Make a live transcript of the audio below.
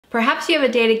Perhaps you have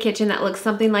a dated kitchen that looks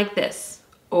something like this,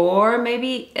 or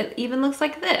maybe it even looks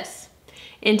like this.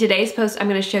 In today's post, I'm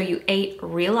going to show you 8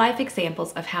 real-life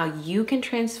examples of how you can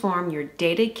transform your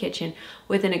dated kitchen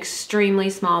with an extremely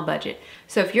small budget.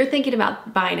 So if you're thinking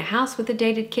about buying a house with a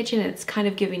dated kitchen and it's kind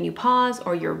of giving you pause,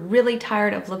 or you're really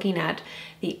tired of looking at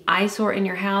the eyesore in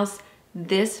your house,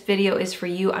 this video is for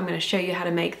you. I'm going to show you how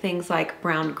to make things like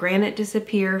brown granite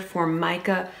disappear,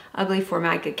 ugly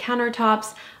Formica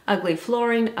countertops, ugly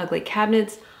flooring, ugly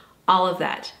cabinets, all of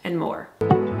that and more.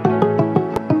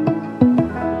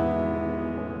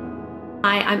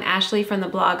 Hi, I'm Ashley from the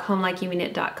blog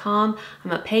homelikeyoumeanyt.com.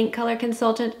 I'm a paint color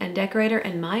consultant and decorator,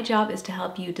 and my job is to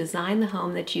help you design the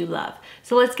home that you love.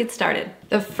 So let's get started.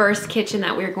 The first kitchen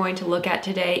that we're going to look at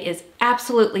today is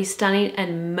absolutely stunning,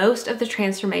 and most of the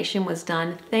transformation was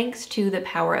done thanks to the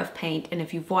power of paint. And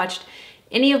if you've watched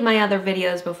any of my other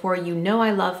videos before, you know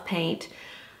I love paint.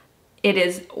 It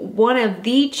is one of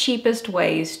the cheapest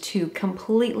ways to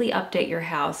completely update your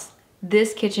house.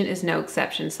 This kitchen is no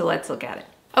exception, so let's look at it.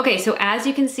 Okay, so as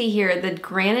you can see here, the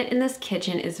granite in this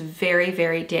kitchen is very,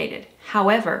 very dated.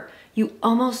 However, you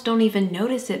almost don't even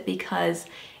notice it because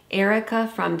Erica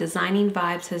from Designing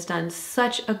Vibes has done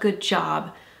such a good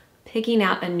job picking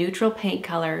out a neutral paint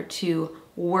color to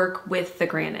work with the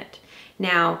granite.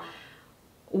 Now,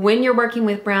 when you're working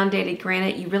with brown dated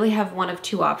granite, you really have one of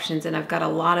two options, and I've got a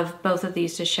lot of both of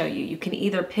these to show you. You can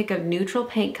either pick a neutral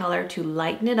paint color to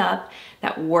lighten it up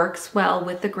that works well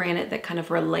with the granite, that kind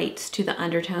of relates to the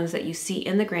undertones that you see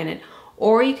in the granite,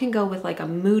 or you can go with like a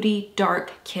moody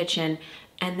dark kitchen,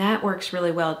 and that works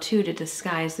really well too to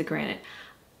disguise the granite.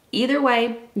 Either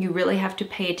way, you really have to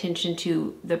pay attention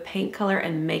to the paint color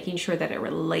and making sure that it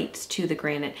relates to the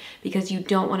granite, because you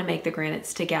don't want to make the granite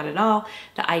stick out at all.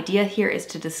 The idea here is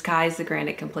to disguise the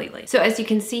granite completely. So as you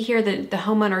can see here, the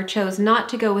homeowner chose not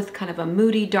to go with kind of a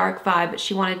moody dark vibe, but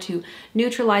she wanted to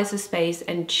neutralize the space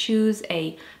and choose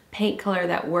a paint color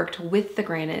that worked with the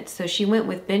granite. So she went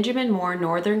with Benjamin Moore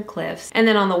Northern Cliffs, and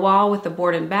then on the wall with the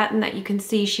board and batten that you can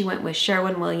see, she went with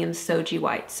Sherwin-Williams Soji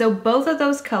White. So both of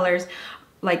those colors,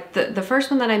 like the first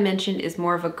one that I mentioned, is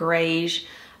more of a grayish,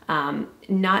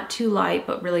 not too light,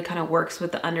 but really kind of works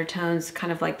with the undertones,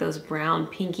 kind of like those brown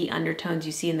pinky undertones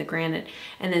you see in the granite.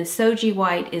 And then Soji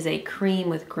White is a cream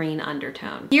with green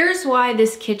undertone. Here's why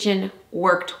this kitchen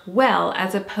worked well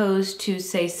as opposed to,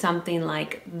 say, something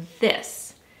like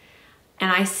this.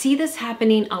 And I see this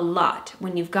happening a lot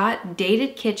when you've got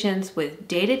dated kitchens with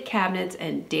dated cabinets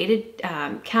and dated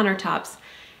countertops.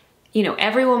 You know,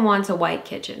 everyone wants a white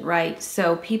kitchen, right?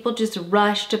 So people just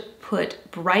rush to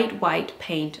put bright white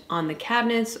paint on the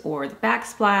cabinets or the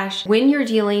backsplash. When you're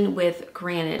dealing with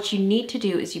granite, what you need to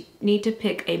do is you need to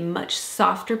pick a much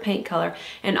softer paint color,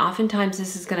 and oftentimes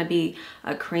this is going to be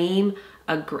a cream,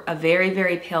 a very,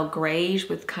 very pale grayish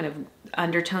with kind of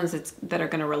undertones that are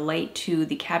going to relate to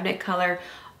the cabinet color,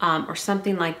 or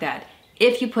something like that.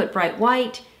 If you put bright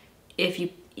white,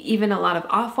 even a lot of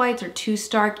off-whites are too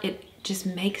stark, it just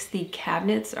makes the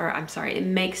cabinets, or I'm sorry, it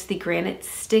makes the granite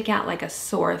stick out like a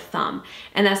sore thumb.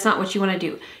 And that's not what you want to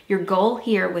do. Your goal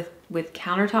here with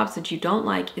countertops that you don't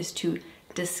like is to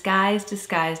disguise,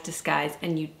 disguise, disguise,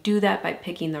 and you do that by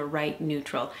picking the right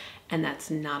neutral, and that's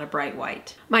not a bright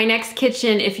white. My next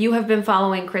kitchen, if you have been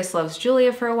following Chris Loves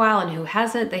Julia for a while, and who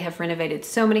hasn't, they have renovated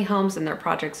so many homes and their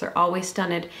projects are always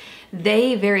stunted.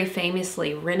 They very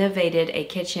famously renovated a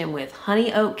kitchen with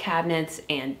honey oak cabinets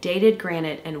and dated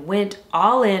granite and went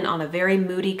all in on a very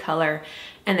moody color,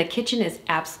 and the kitchen is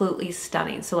absolutely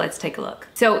stunning. So let's take a look.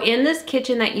 So in this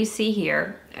kitchen that you see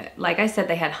here, like I said,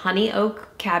 they had honey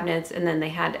oak cabinets and then they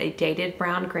had a dated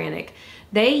brown granite.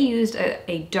 They used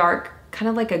a dark, kind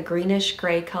of like a greenish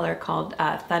gray color called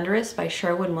Thunderous by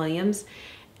Sherwin-Williams,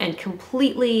 and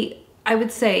completely, I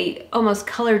would say, almost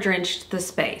color drenched the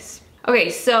space. Okay,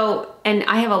 so, and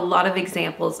I have a lot of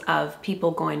examples of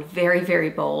people going very,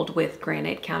 very bold with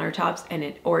granite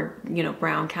countertops or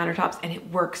brown countertops, and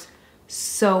it works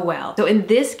so well. So in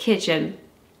this kitchen,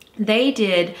 they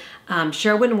did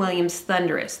Sherwin-Williams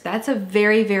Thunderous. That's a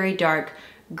very, very dark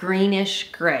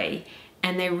greenish gray,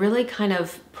 and they really kind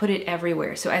of put it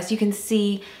everywhere. So as you can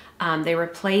see, they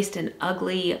replaced an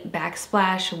ugly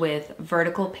backsplash with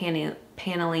vertical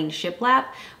paneling shiplap,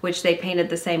 which they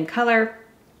painted the same color.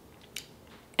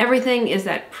 Everything is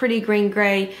that pretty green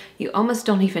gray. You almost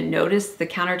don't even notice the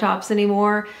countertops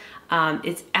anymore.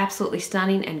 It's absolutely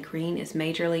stunning, and green is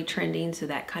majorly trending, so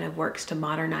that kind of works to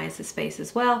modernize the space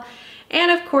as well. And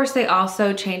of course, they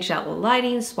also changed out the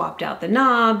lighting, swapped out the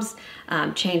knobs,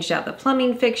 changed out the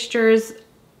plumbing fixtures.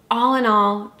 All in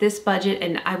all, this budget,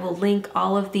 and I will link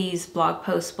all of these blog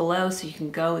posts below so you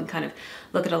can go and kind of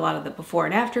look at a lot of the before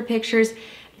and after pictures.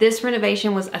 This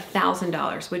renovation was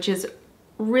 $1,000, which is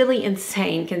really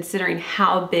insane considering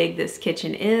how big this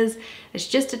kitchen is. It's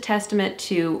just a testament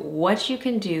to what you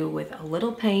can do with a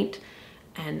little paint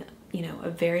and, you know, a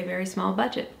very, very small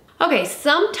budget. Okay,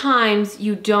 sometimes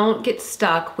you don't get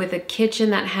stuck with a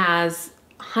kitchen that has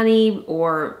honey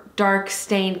or dark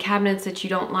stained cabinets that you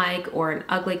don't like, or an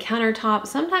ugly countertop.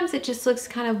 Sometimes it just looks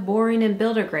kind of boring and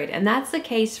builder grade, and that's the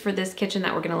case for this kitchen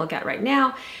that we're going to look at right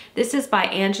now. This is by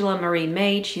Angela Marie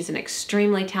Made. She's an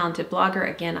extremely talented blogger.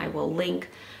 Again, I will link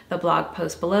the blog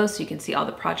post below so you can see all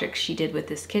the projects she did with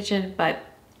this kitchen. But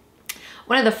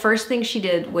one of the first things she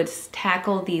did was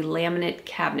tackle the laminate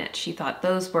cabinet. She thought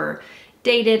those were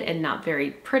dated and not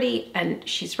very pretty, and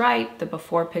she's right. The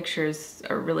before pictures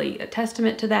are really a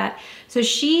testament to that. So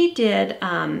she did,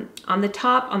 on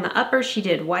the upper, she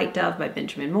did White Dove by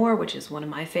Benjamin Moore, which is one of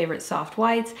my favorite soft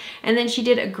whites. And then she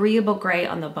did Agreeable Gray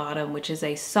on the bottom, which is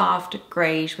a soft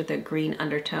grayish with a green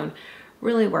undertone.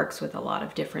 Really works with a lot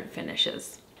of different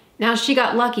finishes. Now she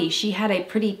got lucky. She had a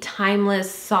pretty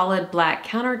timeless, solid black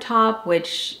countertop,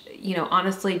 which, you know,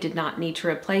 honestly did not need to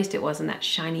replace. It wasn't that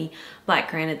shiny black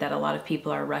granite that a lot of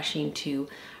people are rushing to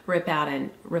rip out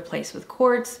and replace with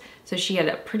quartz. So she had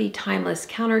a pretty timeless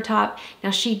countertop.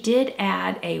 Now she did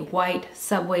add a white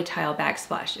subway tile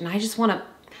backsplash, and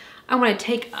I want to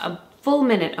take a full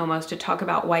minute almost to talk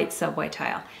about white subway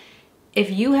tile. If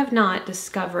you have not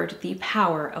discovered the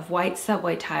power of white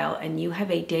subway tile and you have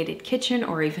a dated kitchen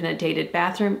or even a dated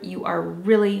bathroom, you are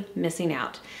really missing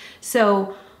out.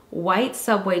 So white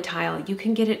subway tile, you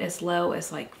can get it as low as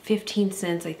like 15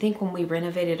 cents. I think when we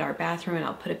renovated our bathroom, and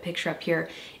I'll put a picture up here,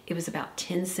 it was about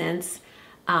 10 cents.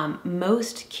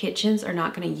 Most kitchens are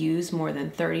not going to use more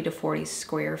than 30 to 40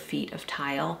 square feet of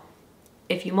tile.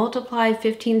 If you multiply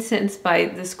 15 cents by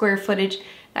the square footage,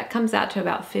 that comes out to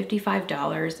about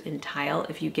 $55 in tile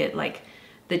if you get like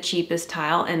the cheapest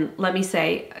tile. And let me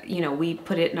say, you know, we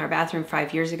put it in our bathroom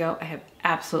 5 years ago. I have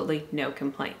absolutely no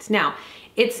complaints. Now,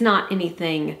 it's not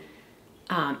anything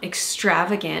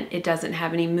extravagant. It doesn't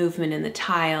have any movement in the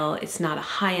tile. It's not a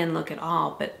high-end look at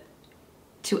all, but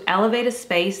to elevate a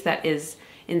space that is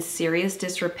in serious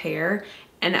disrepair,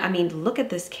 and I mean, look at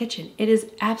this kitchen. It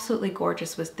is absolutely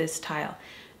gorgeous with this tile.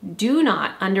 Do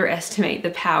not underestimate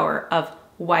the power of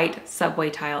white subway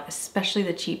tile, especially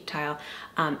the cheap tile,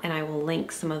 and I will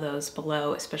link some of those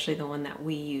below, especially the one that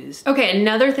we use. Okay,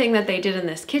 another thing that they did in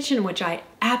this kitchen, which I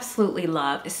absolutely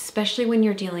love, especially when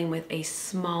you're dealing with a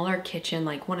smaller kitchen,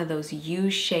 like one of those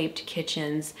U-shaped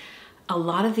kitchens, a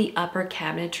lot of the upper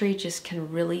cabinetry just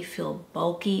can really feel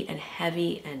bulky and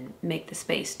heavy and make the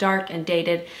space dark and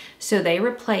dated. So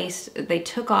they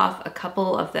took off a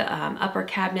couple of the upper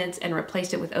cabinets and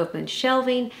replaced it with open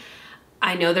shelving.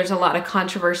 I know there's a lot of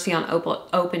controversy on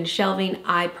open shelving.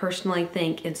 I personally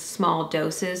think in small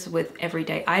doses with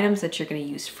everyday items that you're going to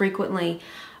use frequently,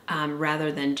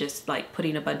 rather than just like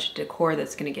putting a bunch of decor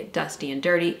that's going to get dusty and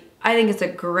dirty. I think it's a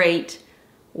great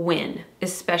win,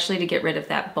 especially to get rid of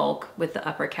that bulk with the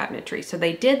upper cabinetry. So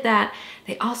they did that.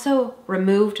 They also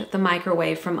removed the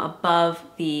microwave from above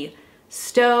the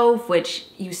stove, which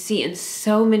you see in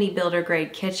so many builder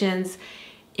grade kitchens.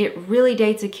 It really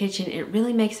dates a kitchen. It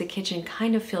really makes a kitchen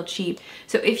kind of feel cheap.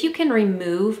 So if you can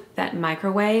remove that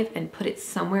microwave and put it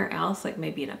somewhere else, like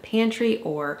maybe in a pantry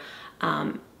or,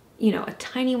 you know, a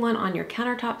tiny one on your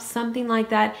countertop, something like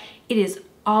that, it is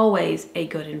always a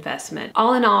good investment.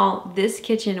 All in all, this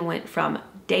kitchen went from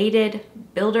dated,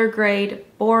 builder grade,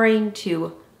 boring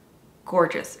to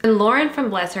gorgeous. When Lauren from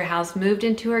Bless Her House moved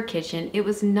into her kitchen, it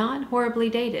was not horribly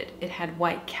dated. It had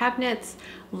white cabinets,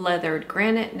 leathered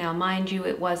granite. Now, mind you,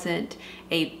 it wasn't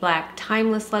a black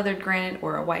timeless leathered granite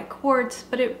or a white quartz,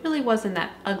 but it really wasn't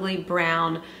that ugly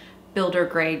brown builder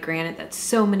grade granite that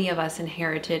so many of us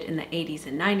inherited in the 80s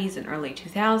and 90s and early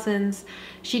 2000s.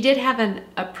 She did have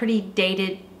a pretty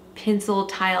dated pencil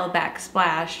tile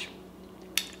backsplash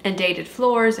and dated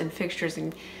floors and fixtures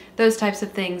and those types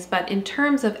of things, but in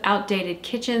terms of outdated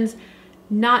kitchens,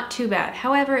 not too bad.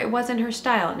 However, it wasn't her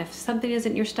style, and if something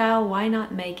isn't your style, why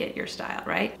not make it your style,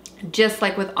 right? Just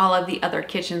like with all of the other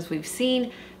kitchens we've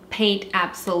seen, paint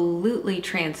absolutely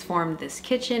transformed this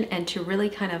kitchen, and to really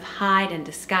kind of hide and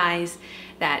disguise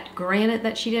that granite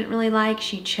that she didn't really like,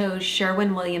 she chose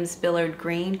Sherwin-Williams Billard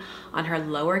Green on her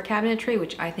lower cabinetry,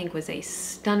 which I think was a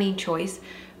stunning choice.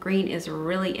 Green is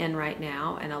really in right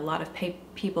now, and a lot of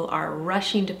people are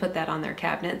rushing to put that on their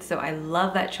cabinets, so I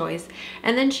love that choice.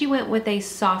 And then she went with a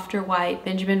softer white,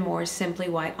 Benjamin Moore Simply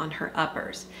White on her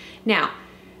uppers. Now,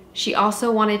 she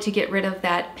also wanted to get rid of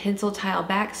that pencil tile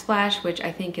backsplash, which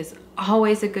I think is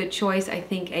always a good choice. I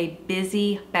think a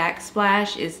busy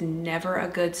backsplash is never a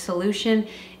good solution.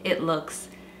 It looks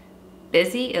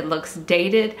busy, it looks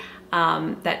dated.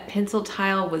 That pencil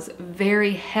tile was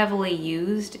very heavily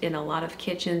used in a lot of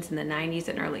kitchens in the 90s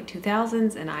and early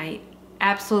 2000s, and I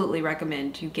absolutely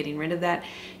recommend you getting rid of that.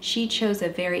 She chose a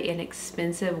very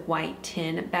inexpensive white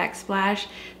tin backsplash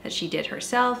that she did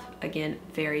herself. Again,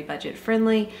 very budget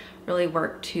friendly, really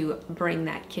worked to bring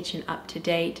that kitchen up to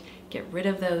date, get rid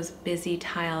of those busy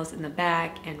tiles in the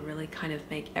back, and really kind of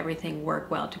make everything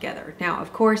work well together. Now,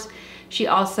 of course, she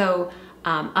also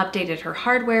updated her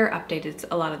hardware, updated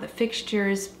a lot of the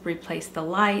fixtures, replaced the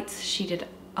lights. She did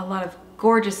a lot of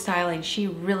gorgeous styling. She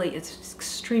really is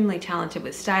extremely talented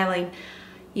with styling.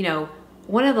 You know,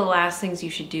 one of the last things you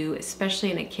should do,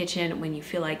 especially in a kitchen when you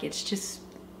feel like it's just,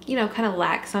 you know, kind of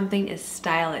lacks something, is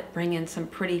style it. Bring in some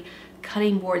pretty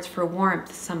cutting boards for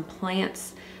warmth, some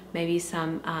plants, maybe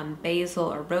some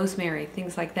basil or rosemary,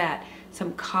 things like that.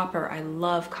 Some copper. I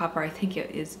love copper. I think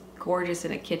it is gorgeous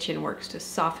in a kitchen, works to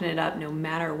soften it up no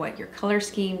matter what your color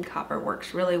scheme. Copper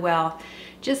works really well.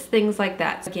 Just things like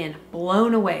that. Again,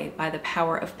 blown away by the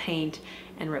power of paint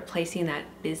and replacing that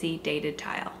busy dated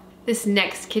tile. This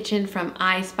next kitchen from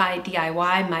I Spy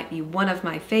DIY might be one of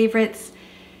my favorites.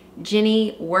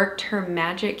 Jenny worked her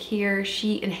magic here.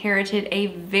 She inherited a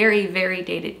very, very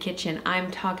dated kitchen. I'm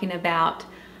talking about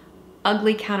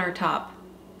ugly countertop,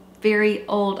 very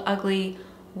old, ugly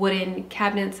wooden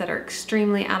cabinets that are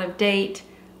extremely out of date,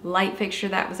 light fixture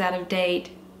that was out of date.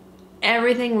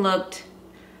 Everything looked,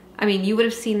 I mean, you would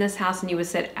have seen this house and you would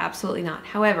have said absolutely not.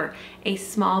 However, a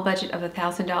small budget of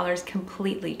 $1,000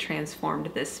 completely transformed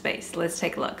this space. Let's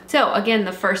take a look. So again,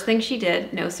 the first thing she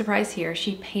did, no surprise here,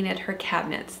 she painted her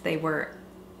cabinets. They were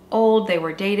old, they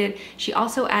were dated. She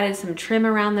also added some trim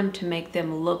around them to make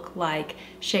them look like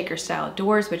shaker style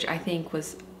doors, which I think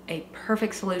was a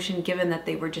perfect solution given that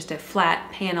they were just a flat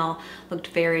panel, looked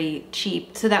very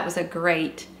cheap. So that was a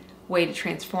great way to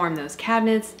transform those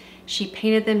cabinets. She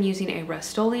painted them using a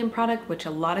Rust-Oleum product, which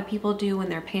a lot of people do when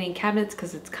they're painting cabinets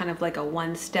because it's kind of like a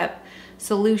one-step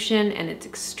solution and it's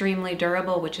extremely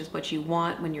durable, which is what you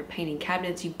want when you're painting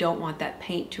cabinets. You don't want that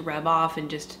paint to rub off in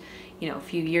just, you know, a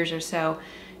few years or so.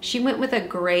 She went with a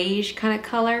grayish kind of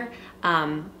color.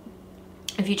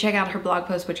 If you check out her blog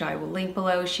post, which I will link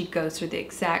below, she goes through the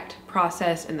exact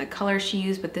process and the color she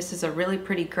used, but this is a really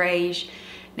pretty grayish.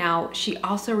 Now, she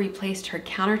also replaced her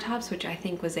countertops, which I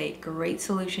think was a great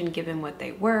solution given what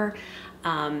they were.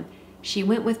 She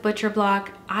went with butcher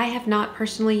block. I have not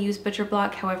personally used butcher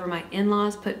block. However, my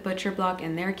in-laws put butcher block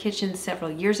in their kitchen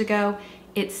several years ago.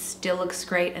 It still looks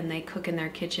great and they cook in their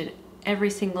kitchen every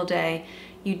single day.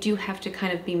 You do have to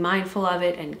kind of be mindful of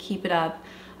it and keep it up,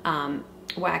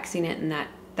 waxing it and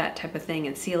that type of thing,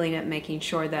 and sealing it, making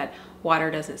sure that water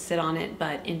doesn't sit on it.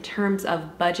 But in terms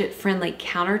of budget-friendly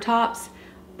countertops,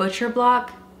 butcher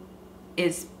block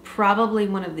is probably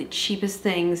one of the cheapest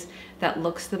things that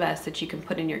looks the best that you can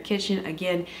put in your kitchen.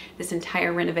 Again, this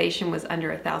entire renovation was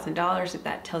under $1,000. If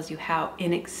that tells you how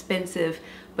inexpensive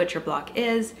butcher block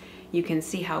is, you can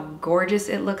see how gorgeous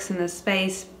it looks in this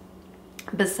space.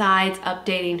 Besides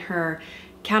updating her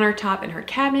countertop and her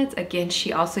cabinets, again,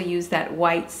 she also used that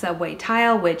white subway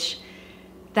tile, which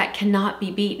that cannot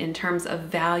be beat in terms of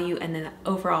value and then the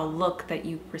overall look that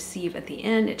you receive at the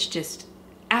end. It's just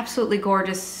absolutely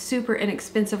gorgeous, super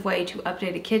inexpensive way to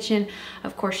update a kitchen.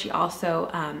 Of course, she also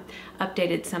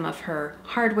updated some of her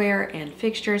hardware and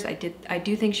fixtures. I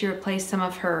do think she replaced some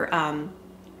of her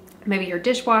maybe her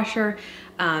dishwasher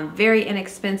very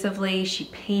inexpensively. She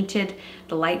painted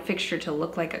the light fixture to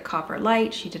look like a copper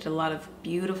light. She did a lot of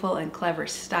beautiful and clever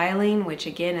styling, which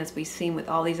again, as we've seen with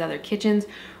all these other kitchens,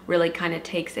 really kind of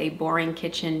takes a boring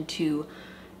kitchen to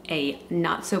a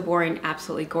not so boring,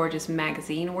 absolutely gorgeous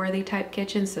magazine worthy type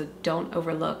kitchen. So don't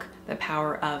overlook the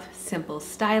power of simple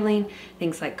styling.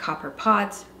 Things like copper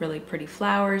pots, really pretty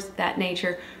flowers, that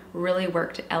nature really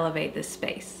work to elevate this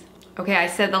space. Okay, I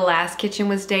said the last kitchen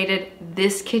was dated.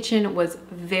 This kitchen was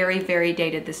very, very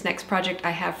dated. This next project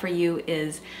I have for you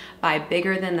is by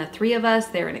Bigger Than the Three of Us.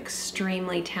 They're an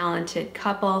extremely talented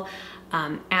couple.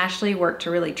 Ashley worked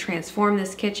to really transform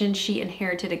this kitchen. She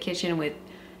inherited a kitchen with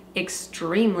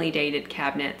extremely dated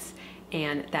cabinets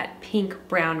and that pink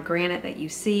brown granite that you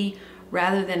see.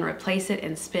 Rather than replace it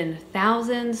and spend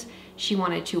thousands, she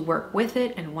wanted to work with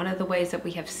it. And one of the ways that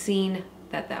we have seen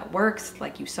that works,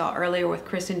 like you saw earlier with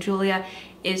Chris and Julia,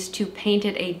 is to paint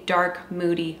it a dark,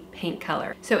 moody paint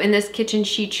color. So in this kitchen,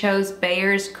 she chose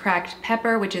Bayer's Cracked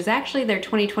Pepper, which is actually their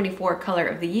 2024 color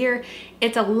of the year.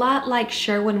 It's a lot like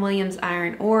Sherwin-Williams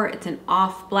Iron Ore. It's an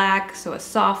off black, so a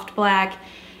soft black.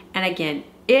 And again,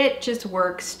 it just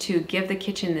works to give the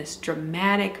kitchen this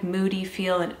dramatic, moody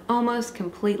feel and almost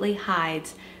completely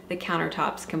hides the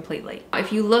countertops completely.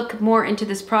 If you look more into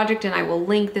this project, and I will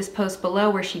link this post below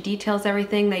where she details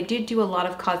everything, they did do a lot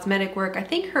of cosmetic work. I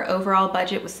think her overall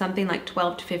budget was something like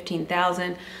 12 to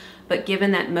 15,000, but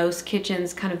given that most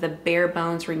kitchens, kind of the bare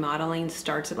bones remodeling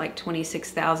starts at like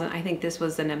 26,000, I think this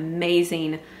was an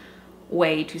amazing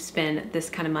way to spend this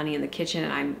kind of money in the kitchen,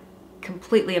 and I'm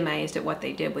completely amazed at what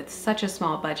they did with such a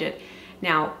small budget.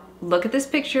 Now, look at this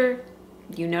picture.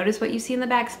 You notice what you see in the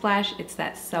backsplash. It's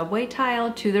that subway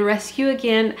tile to the rescue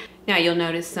again. Now you'll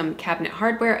notice some cabinet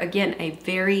hardware. Again, a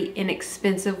very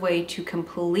inexpensive way to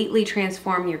completely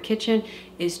transform your kitchen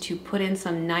is to put in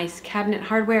some nice cabinet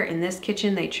hardware. In this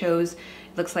kitchen, they chose, it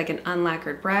looks like an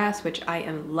unlacquered brass, which I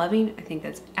am loving. I think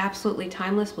that's absolutely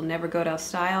timeless, will never go out of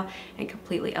style, and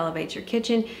completely elevates your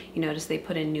kitchen. You notice they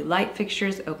put in new light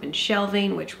fixtures, open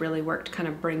shelving, which really worked to kind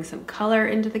of bring some color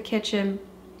into the kitchen.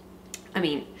 I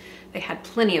mean, they had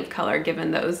plenty of color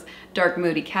given those dark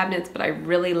moody cabinets, but I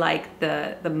really like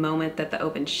the moment that the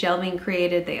open shelving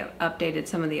created. They updated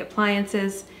some of the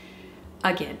appliances.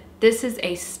 Again, this is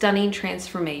a stunning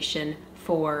transformation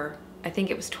for, I think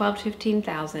it was 12 to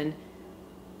 15,000.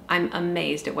 I'm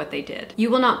amazed at what they did. You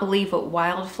will not believe what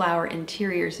Wildflower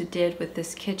Interiors did with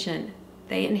this kitchen.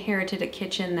 They inherited a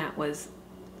kitchen that was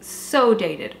so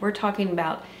dated. We're talking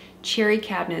about cherry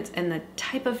cabinets, and the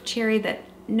type of cherry that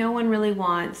no one really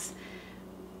wants.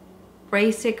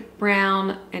 Basic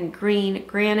brown and green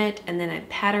granite, and then a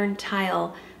patterned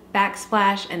tile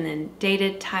backsplash, and then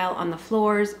dated tile on the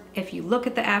floors. If you look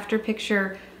at the after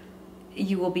picture,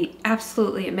 you will be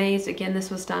absolutely amazed. Again, this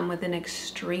was done with an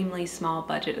extremely small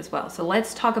budget as well. So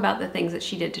let's talk about the things that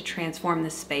she did to transform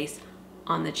this space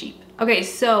on the Jeep. Okay,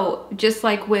 so just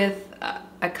like with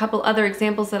a couple other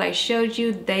examples that I showed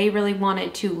you, they really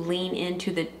wanted to lean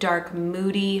into the dark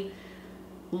moody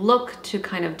look to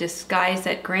kind of disguise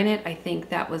that granite. I think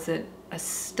that was a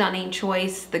stunning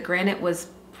choice. The granite was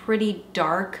pretty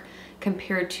dark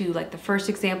compared to like the first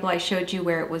example I showed you,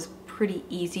 where it was pretty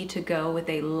easy to go with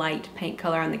a light paint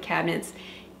color on the cabinets.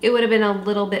 It would have been a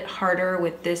little bit harder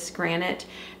with this granite.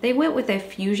 They went with a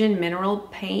fusion mineral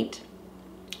paint.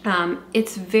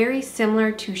 It's very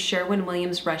similar to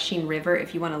Sherwin-Williams Rushing River,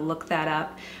 if you want to look that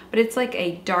up, but it's like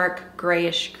a dark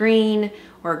grayish green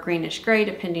or a greenish gray,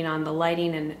 depending on the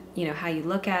lighting and how you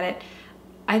look at it.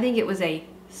 I think it was a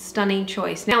stunning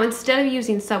choice. Now, instead of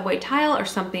using subway tile or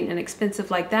something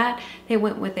inexpensive like that, they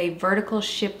went with a vertical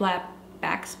shiplap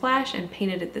backsplash and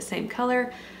painted it the same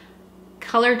color.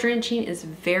 Color drenching is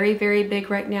very, very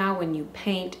big right now when you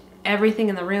paint everything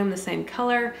in the room the same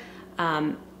color.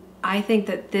 I think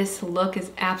that this look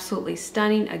is absolutely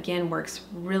stunning. Again, works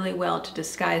really well to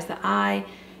disguise the eye.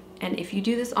 And if you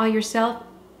do this all yourself,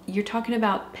 you're talking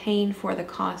about paying for the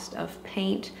cost of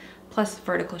paint plus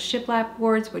vertical shiplap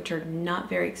boards, which are not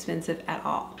very expensive at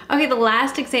all. Okay, the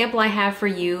last example I have for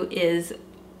you is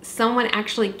someone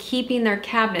actually keeping their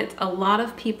cabinets. A lot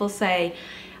of people say,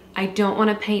 I don't want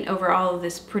to paint over all of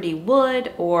this pretty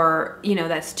wood, or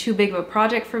that's too big of a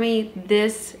project for me.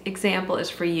 This example is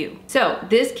for you. So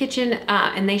this kitchen,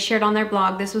 and they shared on their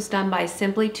blog, this was done by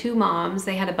Simply Two Moms.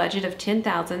 They had a budget of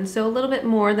 10,000, so a little bit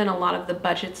more than a lot of the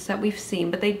budgets that we've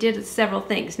seen, but they did several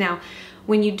things. Now,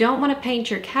 when you don't want to paint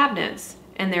your cabinets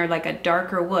and they're like a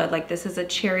darker wood, like this is a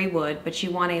cherry wood, but you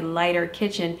want a lighter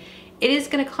kitchen, it is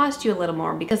going to cost you a little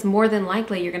more, because more than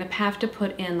likely you're going to have to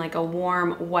put in like a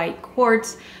warm white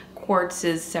quartz. Quartz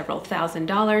is several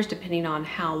 $1,000s depending on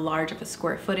how large of a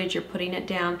square footage you're putting it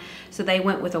down. So they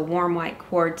went with a warm white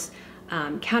quartz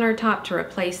countertop to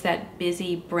replace that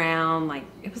busy brown, like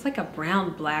it was like a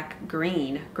brown black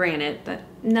green granite that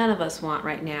none of us want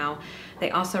right now. They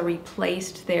also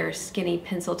replaced their skinny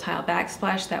pencil tile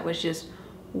backsplash that was just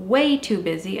way too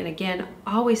busy, and again,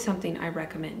 always something I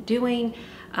recommend doing.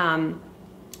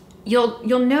 You'll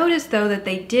notice though that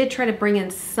they did try to bring in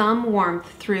some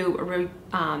warmth through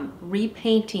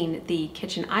repainting the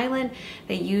kitchen island.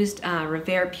 They used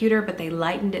Revere pewter, but they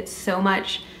lightened it so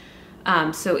much,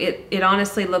 so it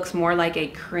honestly looks more like a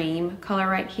cream color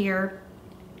right here.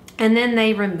 And then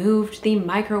they removed the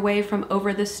microwave from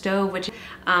over the stove, which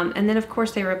and then of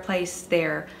course they replaced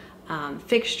their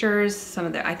fixtures. Some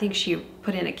of the, I think she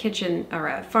put in a kitchen or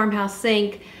a farmhouse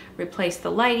sink, replaced the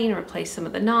lighting, replaced some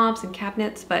of the knobs and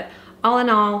cabinets. But all in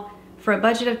all, for a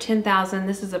budget of 10,000,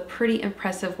 this is a pretty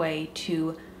impressive way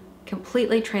to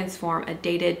completely transform a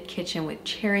dated kitchen with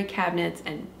cherry cabinets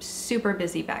and super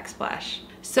busy backsplash.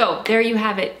 So there you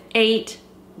have it, 8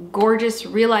 gorgeous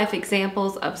real-life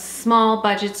examples of small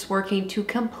budgets working to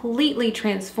completely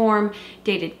transform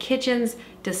dated kitchens,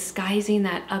 disguising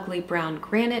that ugly brown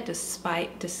granite,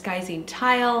 despite disguising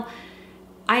tile.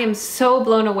 I am so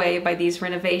blown away by these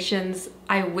renovations.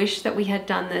 I wish that we had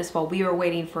done this while we were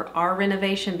waiting for our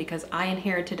renovation, because I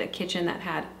inherited a kitchen that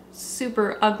had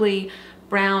super ugly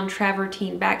brown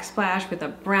travertine backsplash with a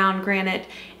brown granite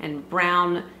and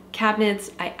brown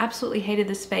cabinets. I absolutely hated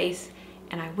the space,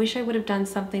 and I wish I would have done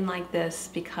something like this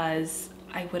because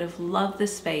I would have loved the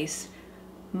space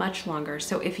much longer.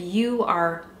 So if you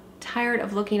are tired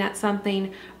of looking at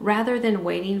something, rather than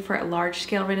waiting for a large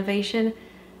scale renovation,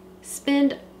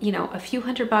 spend, you know, a few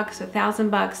 $100,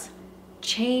 $1,000,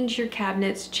 change your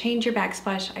cabinets, change your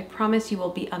backsplash. I promise you will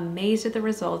be amazed at the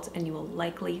results and you will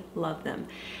likely love them.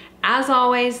 As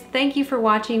always, thank you for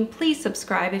watching. Please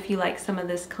subscribe if you like some of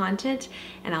this content,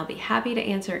 and I'll be happy to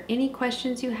answer any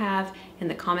questions you have in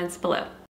the comments below.